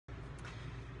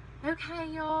Okay,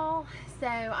 y'all. So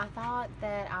I thought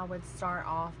that I would start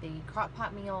off the crock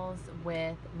pot meals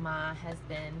with my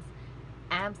husband's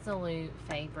absolute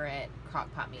favorite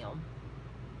crock pot meal,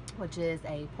 which is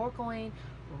a pork loin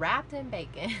wrapped in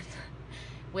bacon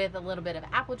with a little bit of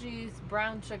apple juice,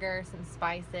 brown sugar, some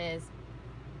spices.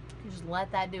 You just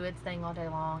let that do its thing all day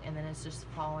long, and then it's just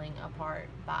falling apart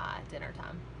by dinner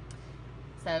time.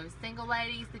 So, single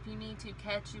ladies, if you need to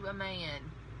catch you a man,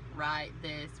 write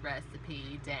this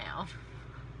recipe down.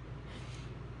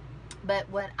 But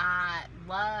what I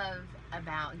love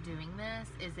about doing this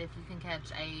is if you can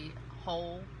catch a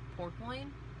whole pork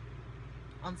loin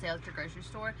on sale at your grocery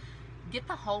store, get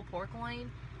the whole pork loin,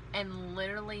 and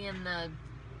literally in the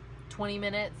 20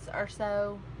 minutes or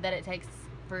so that it takes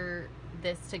for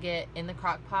this to get in the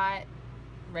crock pot,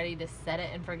 ready to set it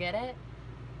and forget it,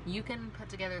 you can put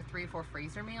together 3 or 4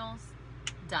 freezer meals.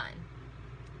 Done.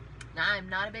 Now, I'm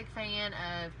not a big fan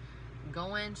of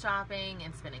going shopping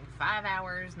and spending 5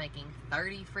 hours making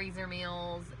 30 freezer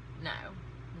meals.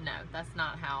 No, that's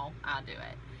not how I do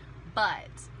it. But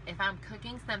if I'm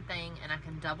cooking something and I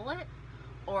can double it,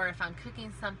 or if I'm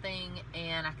cooking something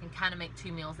and I can kind of make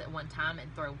 2 meals at one time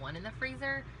and throw one in the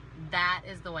freezer, that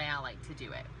is the way I like to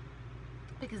do it.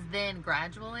 Because then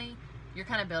gradually, you're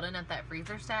kind of building up that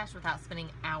freezer stash without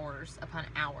spending hours upon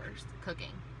hours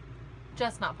cooking.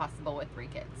 Just not possible with 3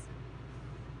 kids.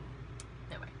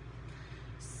 Anyway,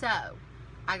 so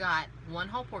I got 1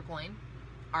 whole pork loin.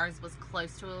 Ours was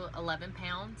close to 11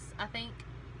 pounds, I think.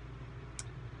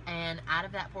 And out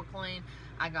of that pork loin,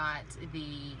 I got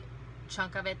the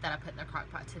chunk of it that I put in the crock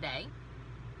pot today.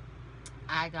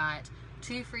 I got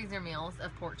 2 freezer meals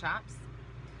of pork chops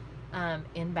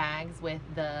in bags with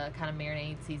the kind of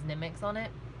marinade seasoning mix on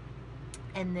it.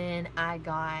 And then I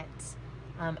got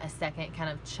a second kind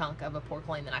of chunk of a pork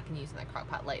loin that I can use in the crock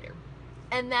pot later.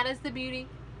 And that is the beauty.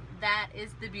 That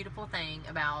is the beautiful thing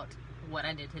about what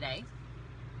I did today,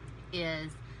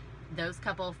 is those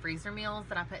couple of freezer meals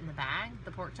that I put in the bag,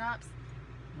 the pork chops,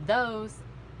 those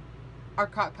are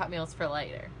crock pot meals for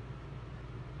later.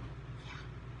 Yeah.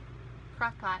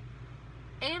 Crock pot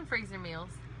and freezer meals,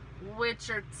 which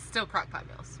are still crock pot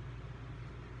meals.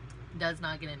 Does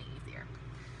not get any easier.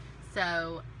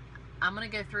 So I'm going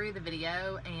to go through the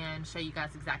video and show you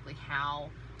guys exactly how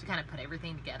to kind of put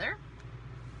everything together.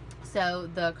 So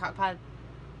the crock pot,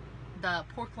 the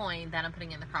pork loin that I'm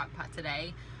putting in the crock pot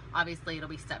today, obviously it'll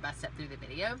be step by step through the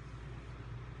video.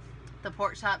 The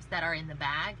pork chops that are in the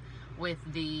bag with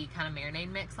the kind of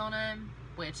marinade mix on them,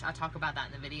 which I talk about that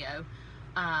in the video,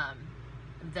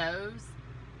 those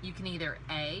you can either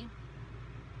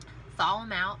thaw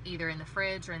them out either in the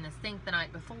fridge or in the sink the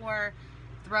night before,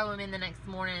 throw them in the next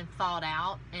morning and thaw it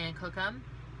out and cook them.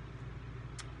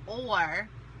 Or,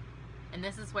 and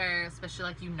this is where, especially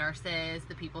like you nurses,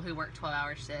 the people who work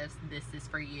 12-hour shifts, this is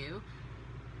for you.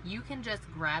 You can just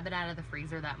grab it out of the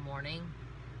freezer that morning,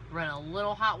 run a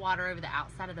little hot water over the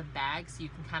outside of the bag so you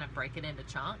can kind of break it into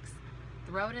chunks,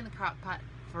 throw it in the crock pot,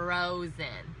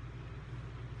 frozen.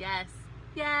 Yes,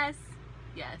 yes,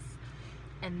 yes.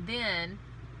 And then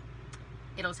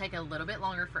it'll take a little bit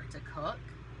longer for it to cook,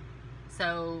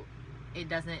 so it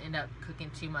doesn't end up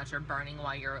cooking too much or burning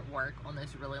while you're at work on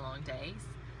those really long days.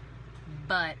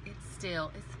 But it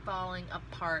still is falling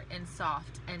apart and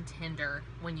soft and tender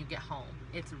when you get home.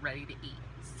 It's ready to eat.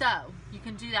 So you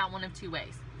can do that one of 2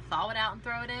 ways. Thaw it out and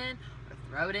throw it in, or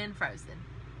throw it in frozen.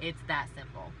 It's that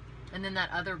simple. And then that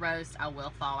other roast I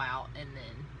will thaw out and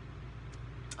then,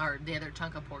 or the other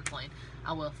chunk of pork loin,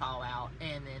 I will thaw out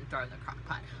and then throw in the crock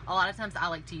pot. A lot of times I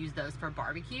like to use those for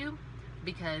barbecue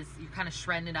because you're kind of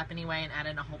shredding it up anyway and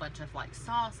adding a whole bunch of like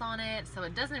sauce on it. So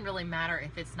it doesn't really matter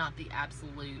if it's not the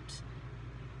absolute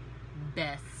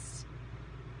best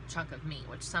chunk of meat,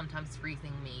 which sometimes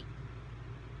freezing meat.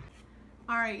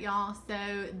 Alright y'all,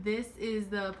 so this is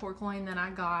the pork loin that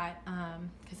I got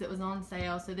because it was on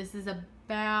sale. So this is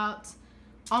about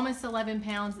almost 11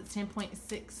 pounds. It's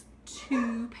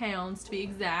 10.62 pounds to be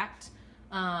exact.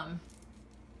 And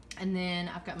then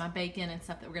I've got my bacon and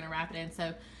stuff that we're going to wrap it in.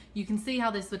 So you can see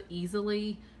how this would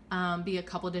easily be a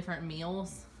couple different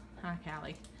meals. Hi,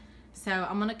 Callie. So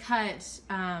I'm going to cut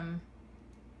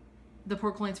the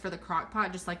pork loins for the crock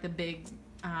pot, just like the big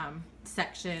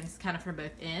sections kind of for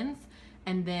both ends.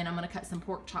 And then I'm going to cut some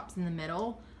pork chops in the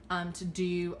middle to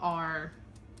do our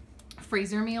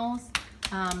freezer meals.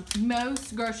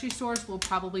 Most grocery stores will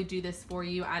probably do this for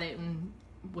you. I didn't,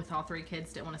 with all 3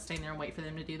 kids, didn't want to stay in there and wait for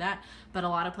them to do that. But a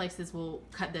lot of places will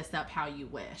cut this up how you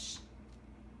wish.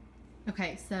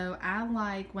 Okay, so I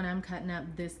like when I'm cutting up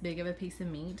this big of a piece of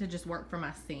meat to just work for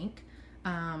my sink.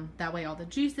 That way all the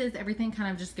juices, everything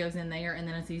kind of just goes in there, and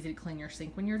then it's easy to clean your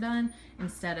sink when you're done,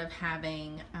 instead of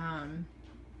having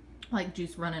like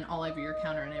juice running all over your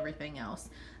counter and everything else.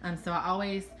 So I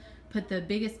always put the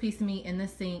biggest piece of meat in the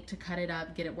sink to cut it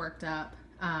up, get it worked up.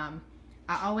 I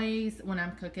always, when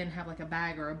I'm cooking, have like a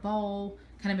bag or a bowl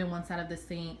kind of in one side of the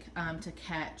sink to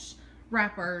catch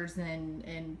wrappers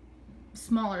and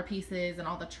smaller pieces and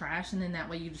all the trash, and then that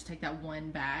way you just take that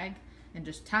one bag and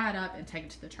just tie it up and take it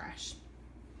to the trash.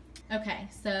 Okay,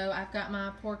 so I've got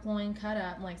my pork loin cut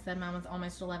up. Like I said, mine was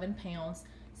almost 11 pounds.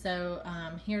 So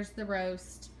here's the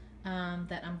roast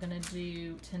that I'm gonna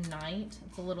do tonight.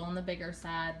 It's a little on the bigger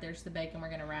side. There's the bacon, we're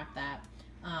gonna wrap that.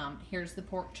 Here's the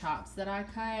pork chops that I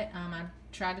cut. I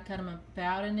tried to cut them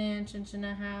about an inch and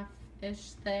a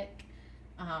half-ish thick.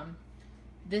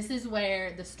 This is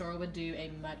where the store would do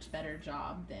a much better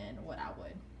job than what I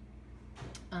would.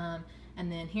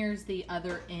 And then here's the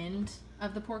other end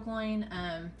of the pork loin.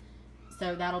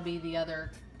 So that'll be the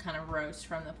other kind of roast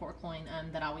from the pork loin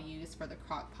that I will use for the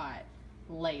crock pot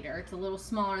later. It's a little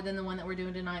smaller than the one that we're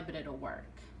doing tonight, but it'll work.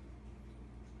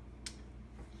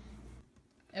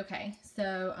 Okay,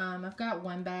 so I've got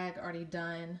one bag already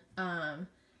done,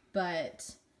 but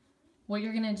what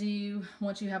you're gonna do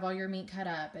once you have all your meat cut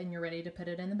up and you're ready to put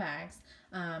it in the bags,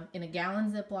 in a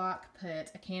gallon Ziploc,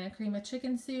 put a can of cream of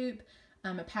chicken soup,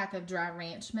 a pack of dry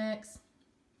ranch mix,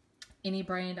 any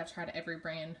brand. I've tried every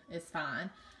brand is fine,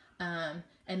 and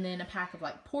then a pack of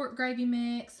like pork gravy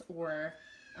mix or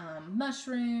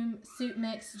mushroom soup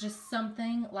mix, just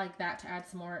something like that to add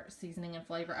some more seasoning and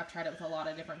flavor. I've tried it with a lot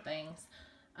of different things.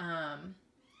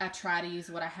 I try to use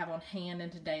what I have on hand,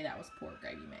 and today that was pork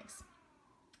gravy mix.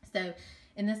 So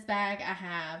in this bag I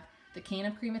have the can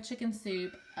of cream of chicken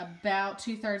soup, about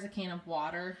 2/3 a can of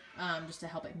water, just to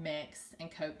help it mix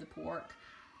and coat the pork,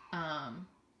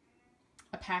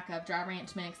 a pack of dry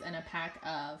ranch mix, and a pack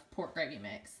of pork gravy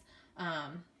mix.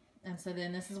 And so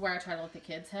then this is where I try to let the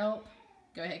kids help.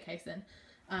 Go ahead, Kason.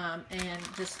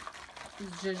 And just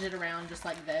zhuzh it around just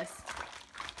like this.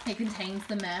 It contains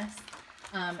the mess,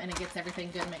 and it gets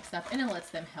everything good mixed up, and it lets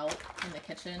them help in the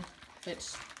kitchen,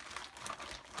 which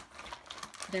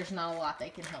there's not a lot they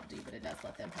can help do, but it does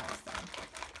let them help some.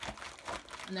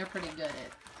 And they're pretty good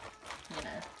at, you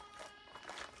know,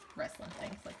 wrestling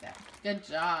things like that. Good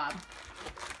job.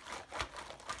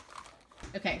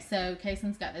 Okay, so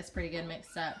Kason's got this pretty good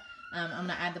mixed up. I'm going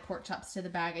to add the pork chops to the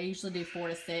bag. I usually do 4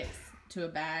 to 6 to a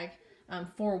bag.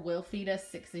 4 will feed us.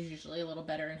 6 is usually a little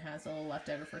better and has a little left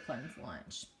over for Clinton's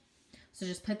lunch. So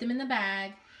just put them in the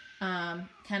bag,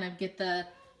 kind of get the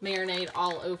marinade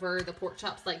all over the pork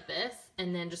chops like this,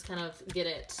 and then just kind of get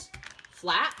it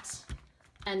flat,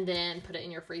 and then put it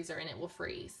in your freezer and it will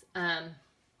freeze.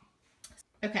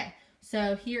 Okay,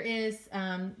 so here is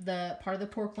the part of the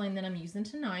pork loin that I'm using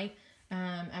tonight.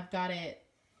 I've got it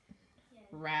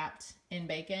wrapped in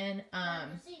bacon.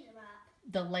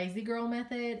 The lazy girl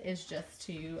method is just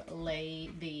to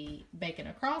lay the bacon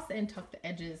across and tuck the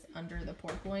edges under the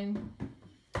pork loin,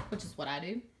 which is what I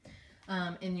do.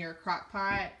 In your crock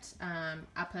pot,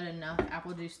 I put enough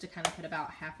apple juice to kind of put about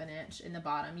 1/2 inch in the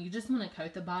bottom. You just want to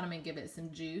coat the bottom and give it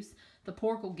some juice. The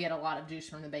pork will get a lot of juice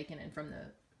from the bacon and from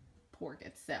the pork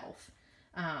itself.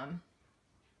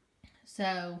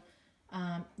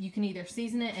 You can either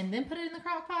season it and then put it in the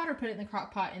crock pot, or put it in the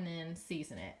crock pot and then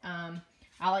season it.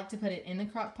 I like to put it in the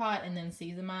crock pot and then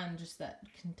season mine, just to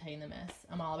contain the mess.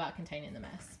 I'm all about containing the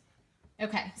mess.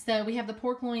 Okay, so we have the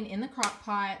pork loin in the crock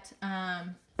pot.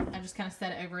 I just kind of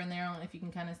set it over in there. I don't know if you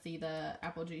can kind of see the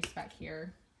apple juice back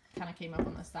here. Kind of came up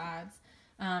on the sides.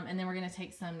 And then we're going to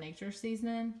take some nature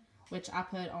seasoning, which I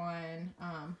put on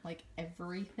like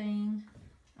everything.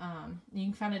 You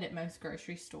can find it at most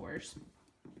grocery stores.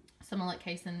 So I'm going to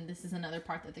let Kason, this is another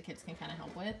part that the kids can kind of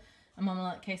help with. I'm going to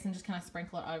let Kason just kind of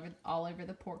sprinkle it all over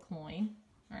the pork loin.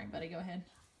 All right, buddy, go ahead.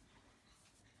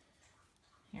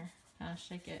 Here, kind of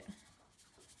shake it.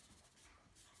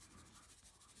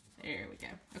 There we go.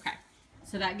 Okay,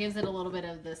 so that gives it a little bit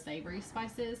of the savory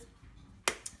spices.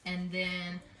 And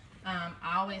then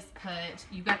I always put,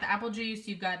 you've got the apple juice,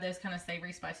 you've got those kind of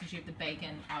savory spices, you have the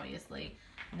bacon, obviously.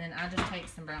 And then I just take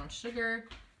some brown sugar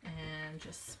and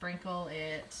just sprinkle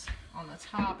it on the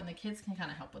top. And the kids can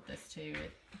kind of help with this too.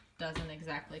 It doesn't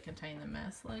exactly contain the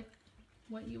mess like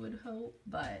what you would hope,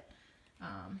 but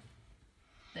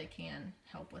they can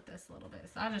help with this a little bit.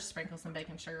 So I just sprinkle some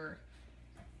baking sugar,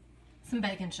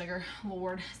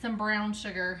 Lord, some brown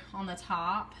sugar on the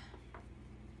top,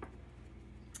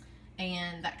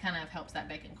 and that kind of helps that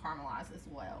bacon caramelize as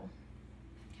well.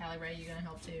 Callie Ray, you gonna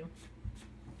help too?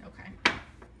 Okay.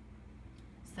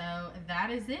 So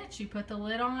that is it. You put the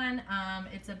lid on.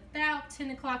 It's about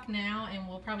 10 o'clock now, and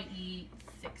we'll probably eat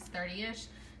 6:30ish.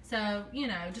 So, you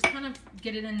know, just kind of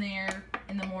get it in there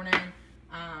in the morning,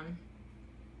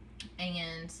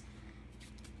 and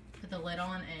put the lid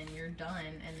on, and you're done,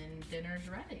 and then dinner's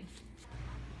ready.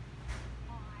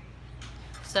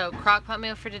 So crock pot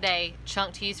meal for today,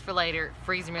 chunk to use for later,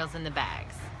 freezer meals in the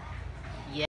bags.